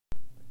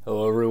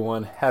Hello,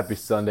 everyone. Happy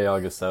Sunday,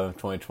 August 7th,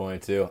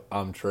 2022.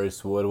 I'm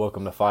Trace Wood.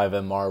 Welcome to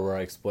 5MR, where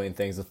I explain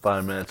things in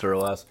 5 minutes or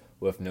less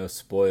with no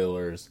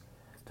spoilers.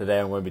 Today,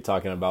 I'm going to be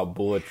talking about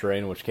Bullet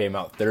Train, which came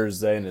out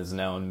Thursday and is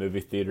now in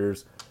movie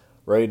theaters.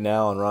 Right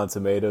now, on Rotten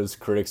Tomatoes,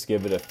 critics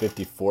give it a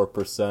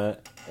 54%,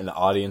 and the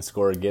audience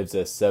score gives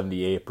it a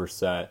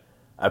 78%.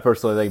 I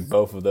personally think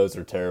both of those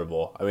are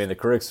terrible. I mean, the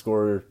critic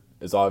score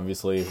is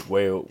obviously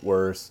way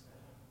worse.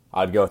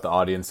 I'd go with the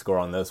audience score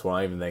on this one.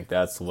 I even think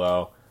that's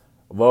low.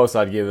 Lowest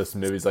I'd give this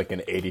movie is like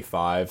an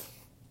 85.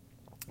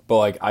 But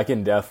like I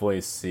can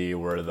definitely see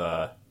where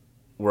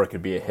it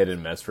could be a hit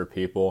and miss for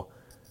people.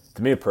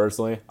 To me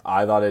personally,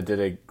 I thought it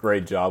did a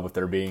great job with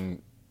there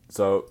being,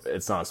 so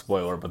it's not a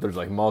spoiler, but there's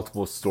like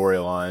multiple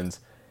storylines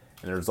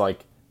and there's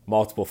like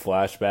multiple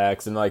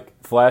flashbacks, and like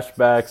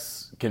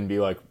flashbacks can be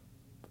like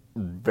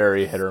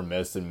very hit or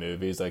miss in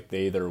movies. Like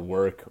they either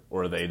work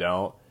or they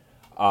don't.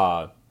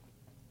 Uh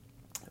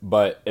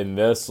but in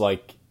this,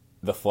 like,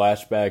 the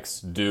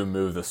flashbacks do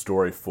move the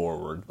story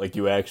forward. Like,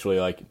 you actually,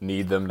 like,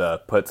 need them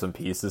to put some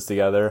pieces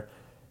together.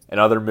 In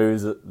other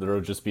movies,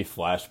 there'll just be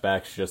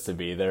flashbacks just to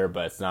be there,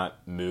 but it's not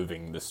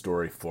moving the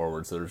story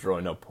forward, so there's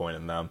really no point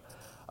in them.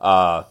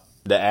 The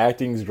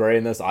acting's great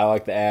in this. I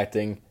like the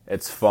acting.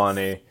 It's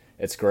funny.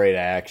 It's great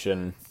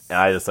action. And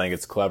I just think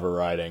it's clever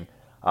writing.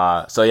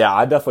 So, yeah,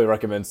 I definitely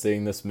recommend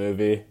seeing this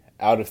movie.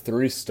 Out of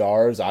 3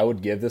 stars, I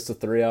would give this a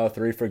 3 out of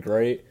 3 for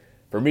great.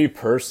 For me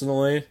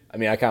personally, I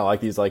mean, I kind of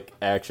like these like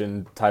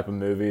action type of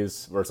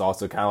movies where it's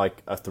also kind of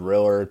like a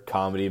thriller,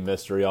 comedy,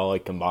 mystery all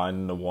like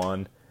combined into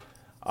one.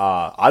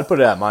 I'd put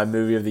it at my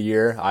movie of the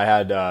year. I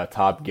had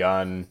Top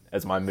Gun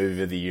as my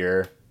movie of the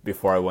year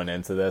before I went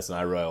into this, and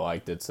I really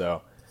liked it.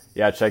 So,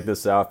 yeah, check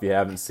this out if you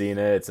haven't seen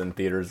it. It's in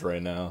theaters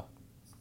right now.